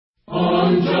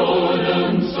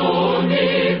Jordan's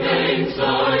stormy banks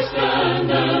I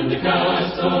stand, and the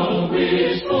castle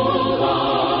wishful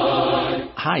lie.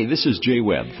 Hi, this is Jay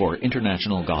Webb for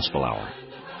International Gospel Hour.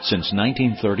 Since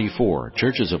 1934,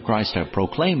 Churches of Christ have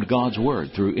proclaimed God's Word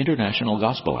through International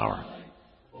Gospel Hour.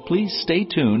 Please stay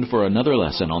tuned for another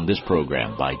lesson on this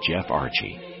program by Jeff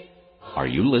Archie. Are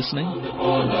you listening?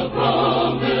 For the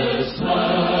promised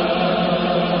land.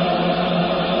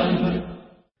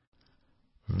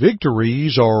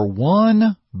 Victories are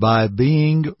won by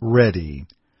being ready.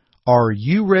 Are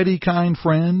you ready, kind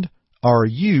friend? Are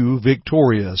you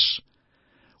victorious?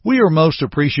 We are most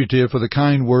appreciative for the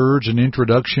kind words and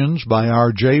introductions by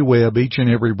our Jay Webb each and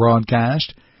every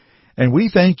broadcast. And we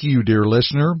thank you, dear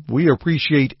listener. We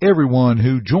appreciate everyone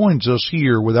who joins us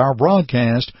here with our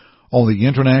broadcast on the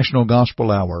International Gospel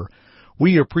Hour.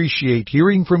 We appreciate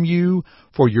hearing from you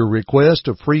for your request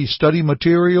of free study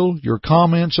material, your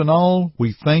comments and all.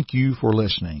 We thank you for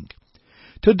listening.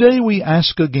 Today we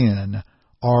ask again,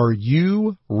 are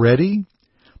you ready?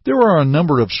 There are a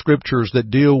number of scriptures that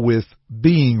deal with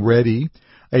being ready,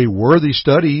 a worthy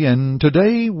study, and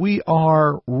today we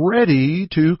are ready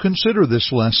to consider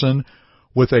this lesson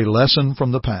with a lesson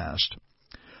from the past.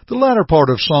 The latter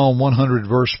part of Psalm 100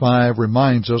 verse 5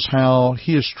 reminds us how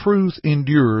His truth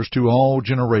endures to all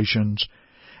generations.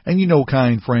 And you know,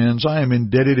 kind friends, I am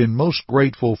indebted and most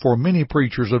grateful for many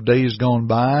preachers of days gone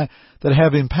by that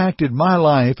have impacted my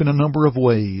life in a number of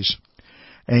ways.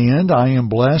 And I am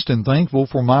blessed and thankful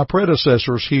for my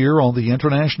predecessors here on the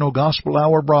International Gospel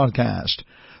Hour broadcast.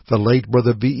 The late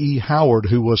Brother V.E. Howard,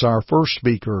 who was our first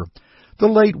speaker, the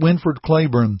late Winford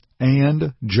Claiborne,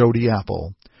 and Jody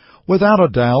Apple. Without a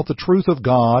doubt, the truth of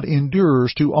God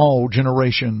endures to all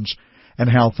generations, and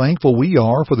how thankful we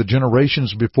are for the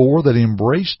generations before that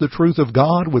embraced the truth of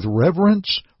God with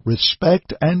reverence,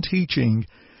 respect, and teaching,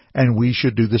 and we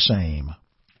should do the same.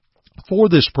 For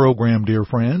this program, dear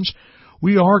friends,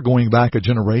 we are going back a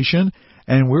generation,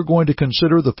 and we're going to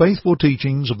consider the faithful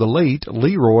teachings of the late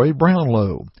Leroy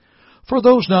Brownlow. For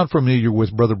those not familiar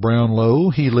with Brother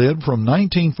Brownlow, he lived from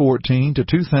 1914 to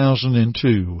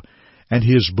 2002, and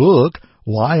his book,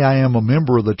 Why I Am a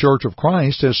Member of the Church of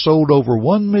Christ, has sold over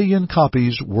 1 million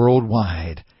copies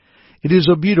worldwide. It is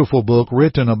a beautiful book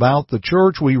written about the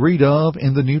church we read of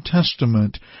in the New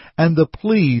Testament and the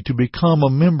plea to become a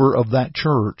member of that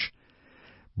church.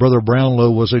 Brother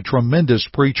Brownlow was a tremendous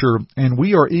preacher, and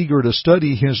we are eager to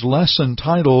study his lesson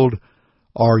titled,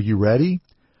 Are You Ready?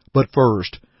 But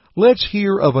first, let's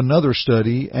hear of another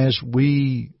study as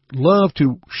we love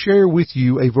to share with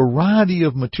you a variety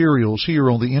of materials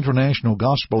here on the International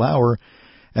Gospel Hour,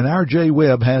 and our Jay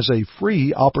Webb has a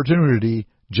free opportunity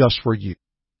just for you.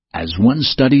 As one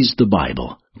studies the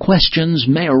Bible, questions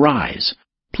may arise.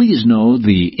 Please know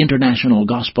the International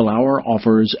Gospel Hour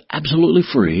offers absolutely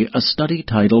free a study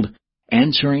titled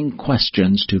Answering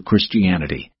Questions to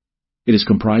Christianity. It is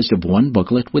comprised of one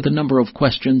booklet with a number of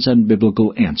questions and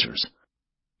biblical answers.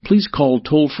 Please call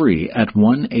toll-free at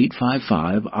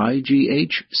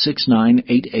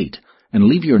 1-855-IGH-6988 and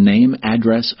leave your name,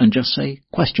 address, and just say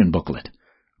Question Booklet.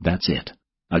 That's it.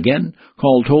 Again,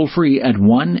 call toll-free at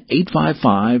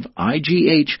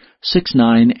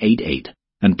 1-855-IGH-6988.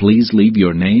 And please leave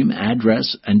your name,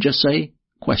 address, and just say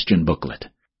Question Booklet.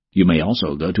 You may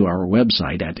also go to our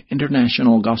website at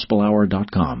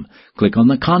internationalgospelhour.com, click on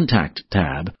the Contact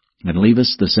tab, and leave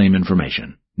us the same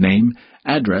information, name,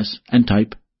 address, and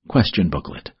type Question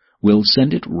Booklet. We'll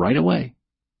send it right away.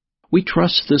 We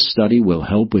trust this study will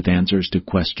help with answers to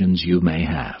questions you may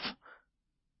have.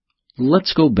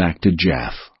 Let's go back to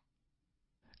Jeff.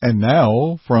 And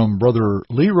now, from Brother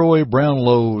Leroy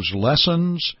Brownlow's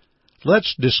lessons,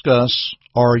 let's discuss,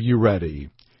 Are You Ready?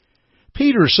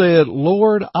 Peter said,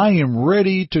 Lord, I am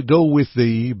ready to go with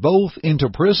thee both into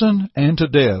prison and to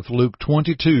death, Luke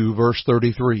 22, verse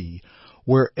 33,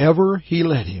 wherever he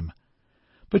led him.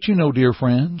 But you know, dear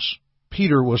friends,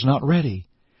 Peter was not ready.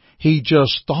 He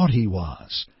just thought he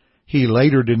was. He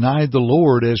later denied the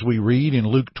Lord, as we read in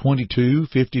Luke 22,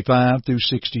 55 through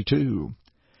 62.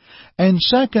 And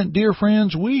second, dear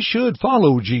friends, we should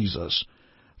follow Jesus,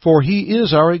 for he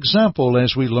is our example,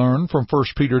 as we learn from 1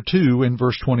 Peter 2 and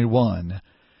verse 21.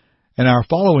 And our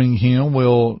following him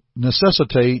will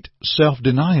necessitate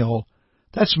self-denial.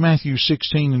 That's Matthew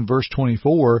 16 and verse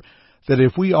 24, that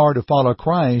if we are to follow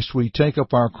Christ, we take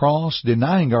up our cross,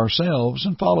 denying ourselves,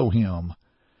 and follow him.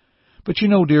 But you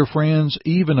know, dear friends,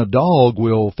 even a dog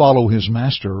will follow his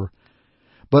master.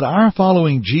 But our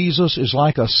following Jesus is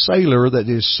like a sailor that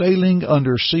is sailing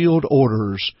under sealed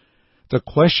orders. The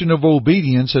question of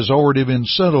obedience has already been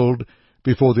settled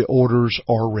before the orders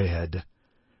are read.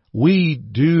 we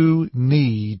do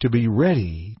need to be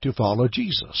ready to follow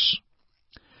Jesus.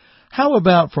 How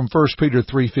about from 1 Peter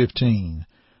 3:15?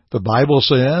 The Bible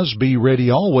says, "Be ready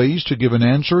always to give an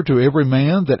answer to every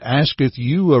man that asketh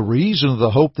you a reason of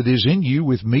the hope that is in you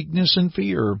with meekness and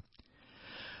fear."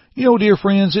 You know, dear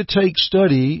friends, it takes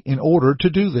study in order to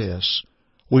do this.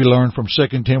 We learn from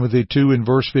 2 Timothy 2 and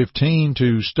verse 15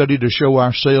 to study to show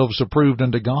ourselves approved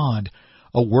unto God,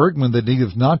 a workman that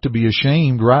needeth not to be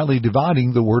ashamed, rightly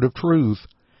dividing the word of truth.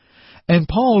 And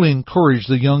Paul encouraged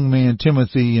the young man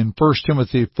Timothy in 1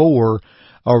 Timothy 4,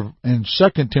 or in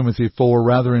 2 Timothy 4,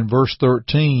 rather, in verse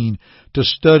 13, to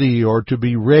study or to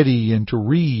be ready and to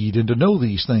read and to know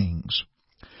these things.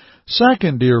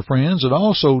 Second, dear friends, it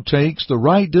also takes the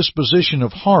right disposition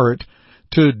of heart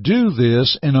to do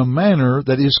this in a manner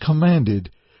that is commanded,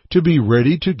 to be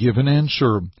ready to give an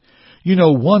answer. You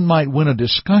know, one might win a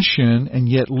discussion and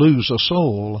yet lose a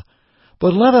soul.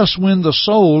 But let us win the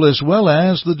soul as well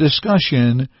as the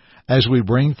discussion as we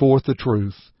bring forth the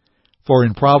truth. For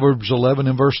in Proverbs 11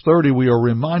 and verse 30 we are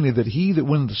reminded that he that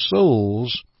winneth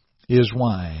souls is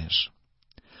wise.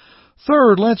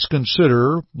 Third, let's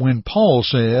consider when Paul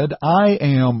said, "I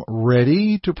am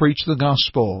ready to preach the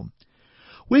gospel."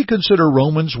 We consider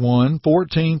Romans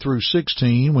 1:14 through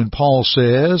 16 when Paul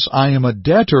says, "I am a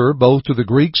debtor both to the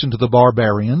Greeks and to the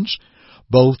barbarians,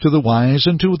 both to the wise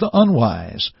and to the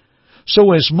unwise.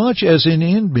 So as much as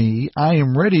in me, I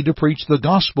am ready to preach the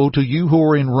gospel to you who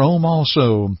are in Rome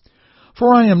also.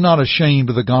 For I am not ashamed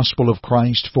of the gospel of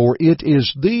Christ, for it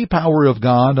is the power of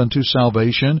God unto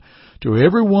salvation to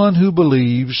every one who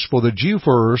believes, for the Jew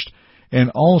first, and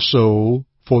also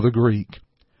for the Greek."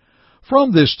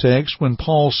 From this text, when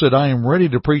Paul said, "I am ready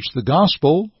to preach the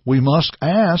gospel," we must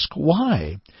ask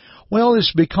why. Well,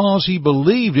 it's because he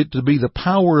believed it to be the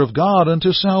power of God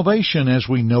unto salvation, as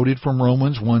we noted from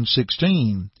Romans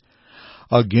 1:16.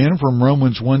 Again, from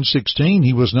Romans 1:16,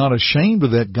 he was not ashamed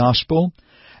of that gospel,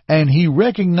 and he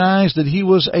recognized that he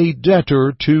was a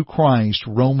debtor to Christ,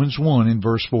 Romans 1 in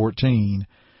verse 14.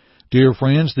 Dear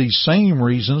friends, these same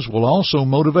reasons will also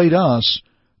motivate us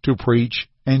to preach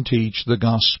and teach the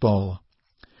gospel.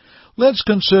 Let's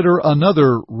consider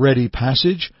another ready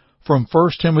passage from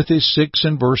 1 Timothy 6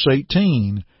 and verse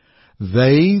 18.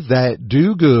 "They that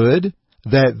do good,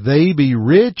 that they be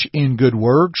rich in good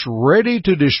works, ready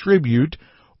to distribute,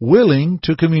 willing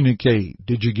to communicate."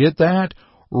 Did you get that?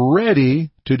 Ready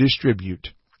to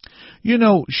distribute. You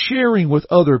know, sharing with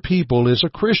other people is a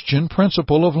Christian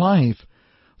principle of life.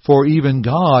 For even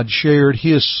God shared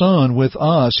His Son with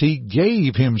us. He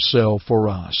gave Himself for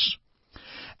us.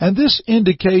 And this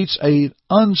indicates an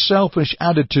unselfish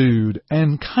attitude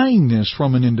and kindness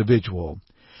from an individual.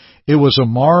 It was a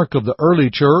mark of the early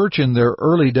church in their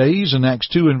early days in Acts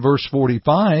 2 and verse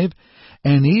 45,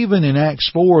 and even in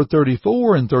Acts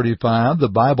 4:34 and 35, the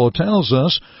Bible tells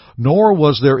us, "Nor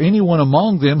was there anyone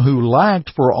among them who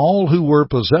lacked, for all who were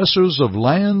possessors of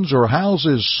lands or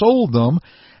houses sold them,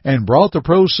 and brought the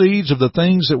proceeds of the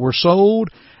things that were sold,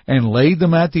 and laid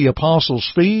them at the apostles'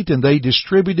 feet, and they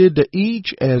distributed to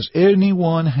each as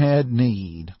anyone had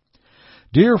need."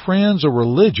 Dear friends, a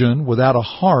religion without a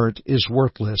heart is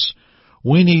worthless.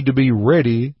 We need to be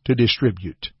ready to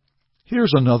distribute.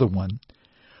 Here's another one.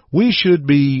 We should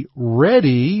be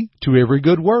ready to every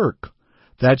good work.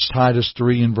 That's Titus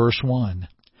 3 and verse 1.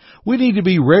 We need to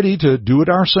be ready to do it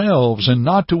ourselves and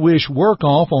not to wish work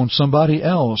off on somebody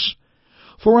else.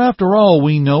 For after all,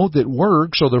 we know that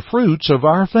works are the fruits of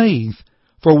our faith,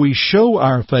 for we show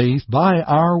our faith by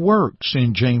our works,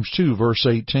 in James 2, verse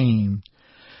 18.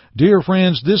 Dear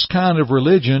friends, this kind of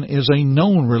religion is a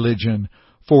known religion,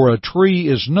 for a tree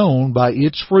is known by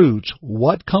its fruits,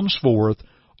 what comes forth,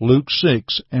 Luke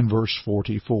 6 and verse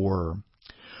 44.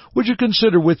 Would you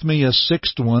consider with me a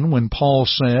sixth one when Paul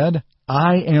said,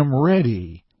 "I am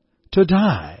ready to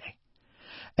die"?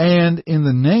 And in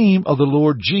the name of the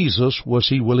Lord Jesus was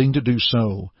he willing to do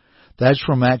so. That's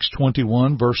from Acts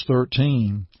 21, verse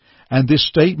 13. And this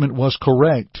statement was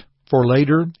correct, for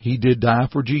later he did die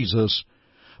for Jesus.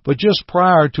 But just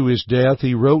prior to his death,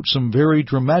 he wrote some very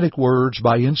dramatic words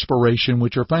by inspiration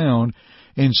which are found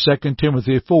in 2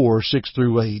 Timothy 4, 6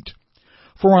 through 8.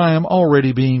 "For I am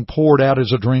already being poured out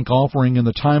as a drink offering, and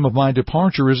the time of my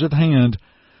departure is at hand.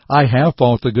 I have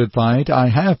fought the good fight. I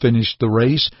have finished the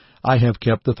race. I have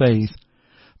kept the faith.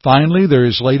 Finally, there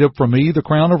is laid up for me the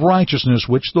crown of righteousness,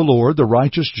 which the Lord, the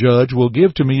righteous judge, will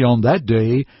give to me on that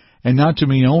day, and not to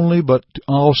me only, but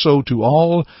also to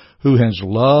all who has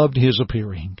loved his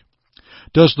appearing."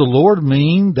 Does the Lord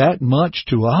mean that much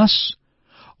to us?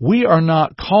 We are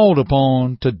not called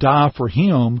upon to die for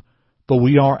him, but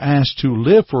we are asked to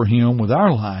live for him with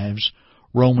our lives,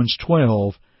 Romans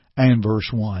 12 and verse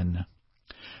 1.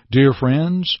 Dear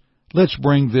friends, let's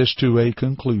bring this to a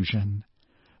conclusion.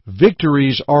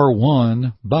 Victories are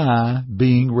won by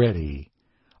being ready.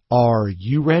 Are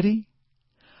you ready?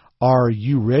 Are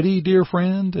you ready, dear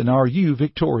friend, and are you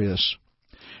victorious?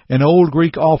 An old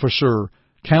Greek officer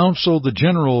counseled the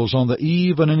generals on the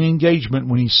eve of an engagement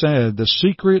when he said, the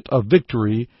secret of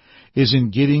victory is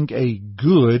in getting a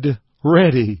good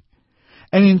ready.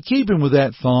 And in keeping with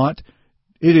that thought,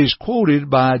 it is quoted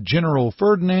by General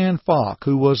Ferdinand Foch,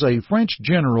 who was a French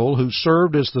general who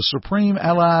served as the Supreme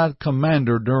Allied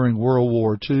Commander during World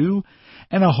War II,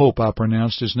 and I hope I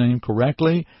pronounced his name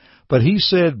correctly, but he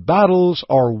said, battles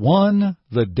are won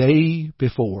the day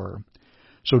before.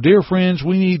 So, dear friends,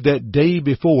 we need that day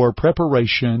before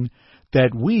preparation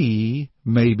that we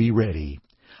may be ready.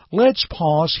 Let's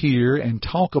pause here and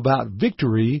talk about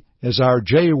victory as our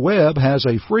Jay Webb has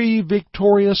a free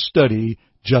victorious study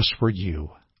just for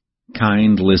you.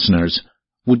 Kind listeners,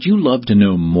 would you love to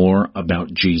know more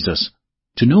about Jesus?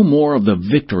 To know more of the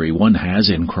victory one has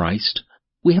in Christ?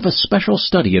 We have a special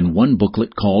study in one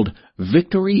booklet called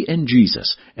Victory in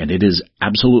Jesus, and it is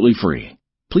absolutely free.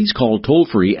 Please call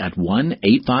toll-free at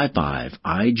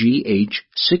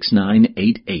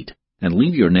 1-855-IGH-6988 and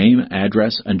leave your name,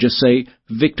 address, and just say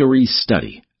Victory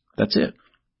Study. That's it.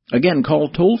 Again, call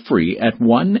toll-free at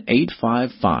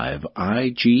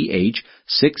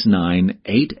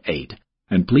 1-855-IGH-6988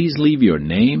 and please leave your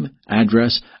name,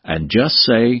 address, and just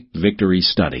say Victory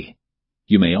Study.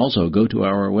 You may also go to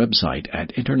our website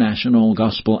at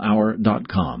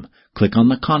internationalgospelhour.com, click on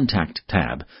the Contact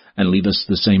tab, and leave us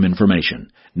the same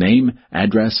information, name,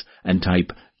 address, and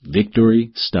type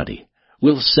Victory Study.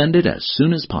 We'll send it as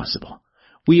soon as possible.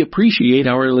 We appreciate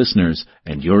our listeners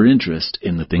and your interest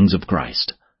in the things of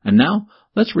Christ. And now,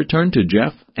 let's return to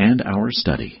Jeff and our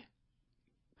study.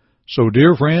 So,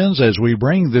 dear friends, as we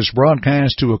bring this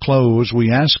broadcast to a close,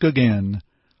 we ask again,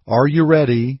 are you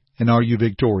ready and are you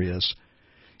victorious?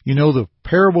 You know, the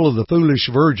parable of the foolish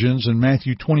virgins in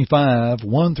Matthew 25,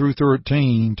 1 through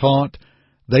 13, taught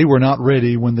they were not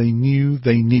ready when they knew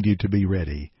they needed to be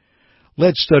ready.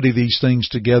 Let's study these things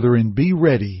together and be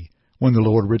ready when the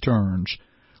Lord returns.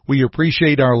 We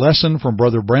appreciate our lesson from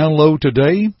Brother Brownlow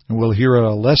today, and we'll hear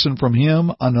a lesson from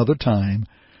him another time.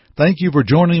 Thank you for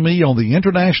joining me on the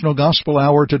International Gospel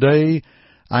Hour today.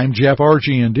 I'm Jeff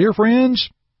Archie, and dear friends,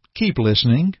 keep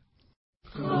listening.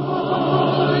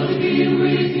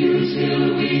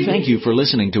 Thank you for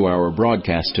listening to our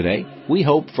broadcast today. We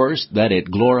hope first that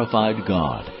it glorified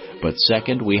God, but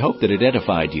second, we hope that it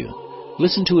edified you.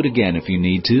 Listen to it again if you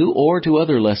need to, or to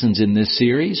other lessons in this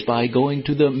series by going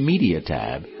to the Media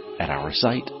tab at our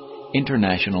site,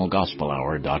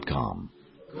 internationalgospelhour.com.